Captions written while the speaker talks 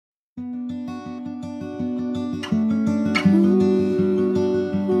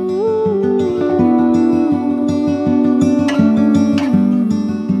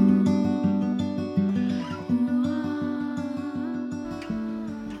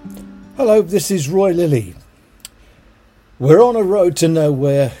Hello, this is Roy Lilly. We're on a road to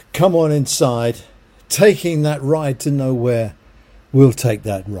nowhere. Come on inside. Taking that ride to nowhere. We'll take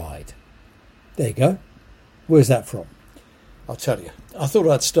that ride. There you go. Where's that from? I'll tell you. I thought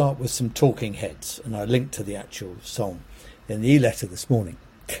I'd start with some Talking Heads, and I linked to the actual song in the e-letter this morning.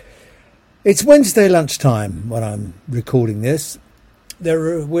 It's Wednesday lunchtime when I'm recording this.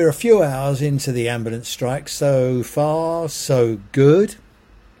 We're a few hours into the ambulance strike. So far, so good.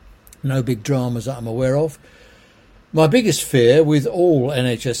 No big dramas that I'm aware of. My biggest fear with all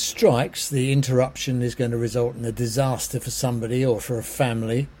NHS strikes, the interruption is going to result in a disaster for somebody or for a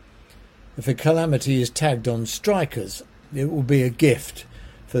family. If a calamity is tagged on strikers, it will be a gift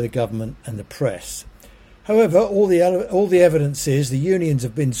for the government and the press. However, all the evidence is the unions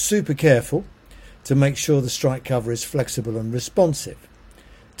have been super careful to make sure the strike cover is flexible and responsive.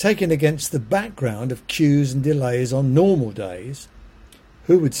 Taken against the background of queues and delays on normal days,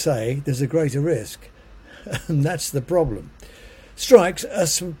 who would say there's a greater risk? And that's the problem. Strikes are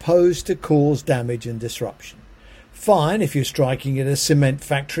supposed to cause damage and disruption. Fine, if you're striking at a cement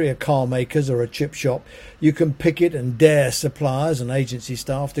factory, a car maker's or a chip shop, you can picket and dare suppliers and agency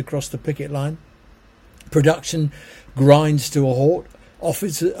staff to cross the picket line. Production grinds to a halt.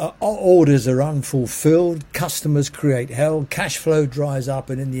 Orders are unfulfilled. Customers create hell. Cash flow dries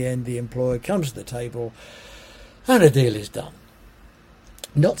up, and in the end, the employer comes to the table and a deal is done.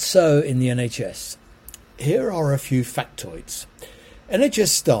 Not so in the NHS. Here are a few factoids. NHS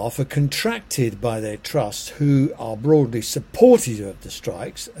staff are contracted by their trusts who are broadly supportive of the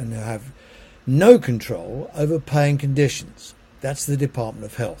strikes and who have no control over paying conditions. That's the Department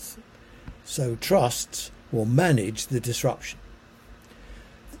of Health. So trusts will manage the disruption.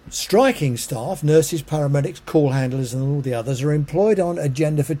 Striking staff, nurses, paramedics, call handlers and all the others are employed on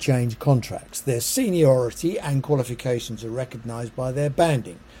Agenda for Change contracts. Their seniority and qualifications are recognised by their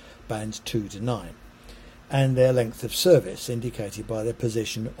banding, bands 2 to 9, and their length of service indicated by their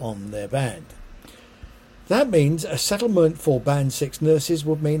position on their band. That means a settlement for band 6 nurses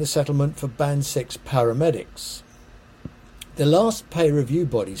would mean a settlement for band 6 paramedics. The last pay review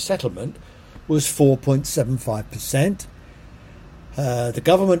body settlement was 4.75%. The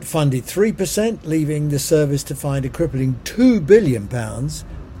government funded 3%, leaving the service to find a crippling £2 billion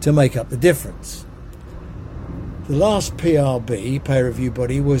to make up the difference. The last PRB, pay review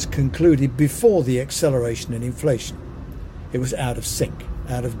body, was concluded before the acceleration in inflation. It was out of sync,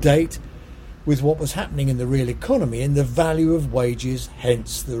 out of date with what was happening in the real economy and the value of wages,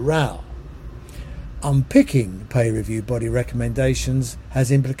 hence the row. Unpicking pay review body recommendations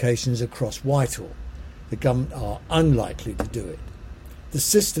has implications across Whitehall. The government are unlikely to do it. The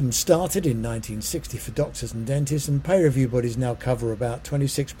system started in 1960 for doctors and dentists, and pay review bodies now cover about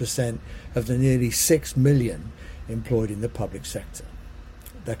 26% of the nearly 6 million employed in the public sector.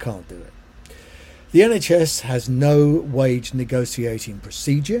 They can't do it. The NHS has no wage negotiating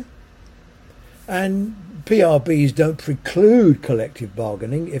procedure, and PRBs don't preclude collective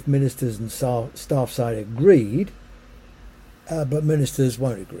bargaining if ministers and staff side agreed, but ministers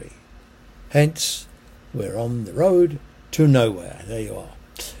won't agree. Hence, we're on the road to nowhere. There you are.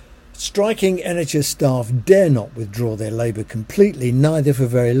 Striking NHS staff dare not withdraw their labour completely, neither for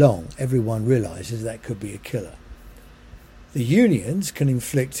very long. Everyone realises that could be a killer. The unions can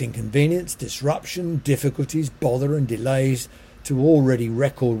inflict inconvenience, disruption, difficulties, bother and delays to already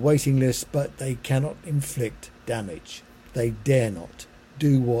record waiting lists, but they cannot inflict damage. They dare not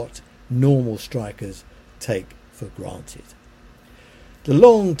do what normal strikers take for granted. The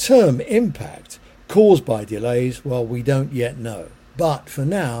long-term impact caused by delays, well, we don't yet know. But for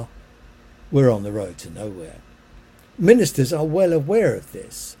now, we're on the road to nowhere. Ministers are well aware of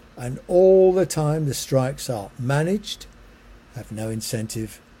this, and all the time the strikes are managed, have no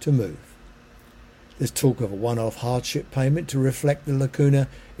incentive to move. There's talk of a one-off hardship payment to reflect the lacuna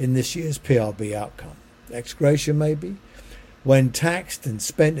in this year's PRB outcome. Ex gratia maybe. When taxed and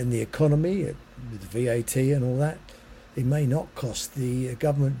spent in the economy, with VAT and all that, it may not cost the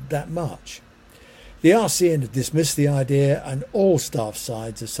government that much. The RCN have dismissed the idea, and all staff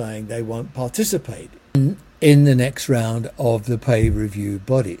sides are saying they won't participate in the next round of the pay review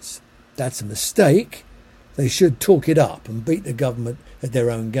bodies. That's a mistake. They should talk it up and beat the government at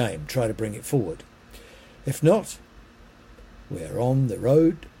their own game, try to bring it forward. If not, we're on the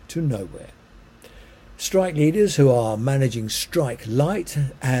road to nowhere. Strike leaders who are managing strike light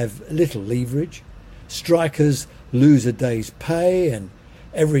have little leverage. Strikers lose a day's pay, and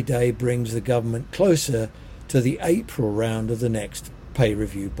every day brings the government closer to the April round of the next pay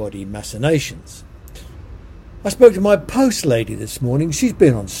review body machinations. I spoke to my post lady this morning. She's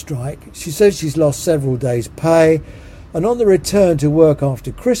been on strike. She says she's lost several days' pay, And on the return to work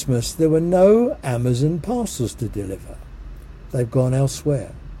after Christmas, there were no Amazon parcels to deliver. They've gone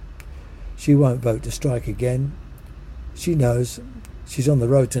elsewhere. She won't vote to strike again. She knows she's on the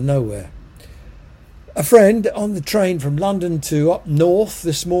road to nowhere. A friend on the train from London to up north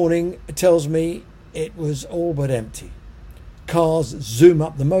this morning tells me it was all but empty. Cars zoom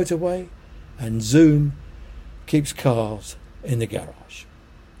up the motorway and Zoom keeps cars in the garage.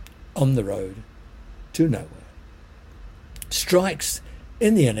 On the road to nowhere. Strikes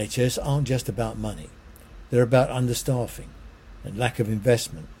in the NHS aren't just about money. They're about understaffing and lack of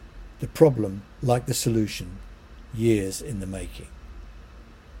investment. The problem, like the solution, years in the making.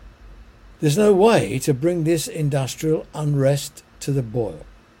 There's no way to bring this industrial unrest to the boil.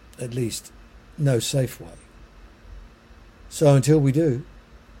 At least, no safe way. So until we do,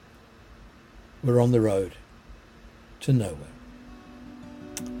 we're on the road to nowhere.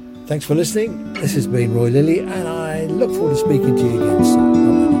 Thanks for listening. This has been Roy Lilly, and I look forward to speaking to you again soon.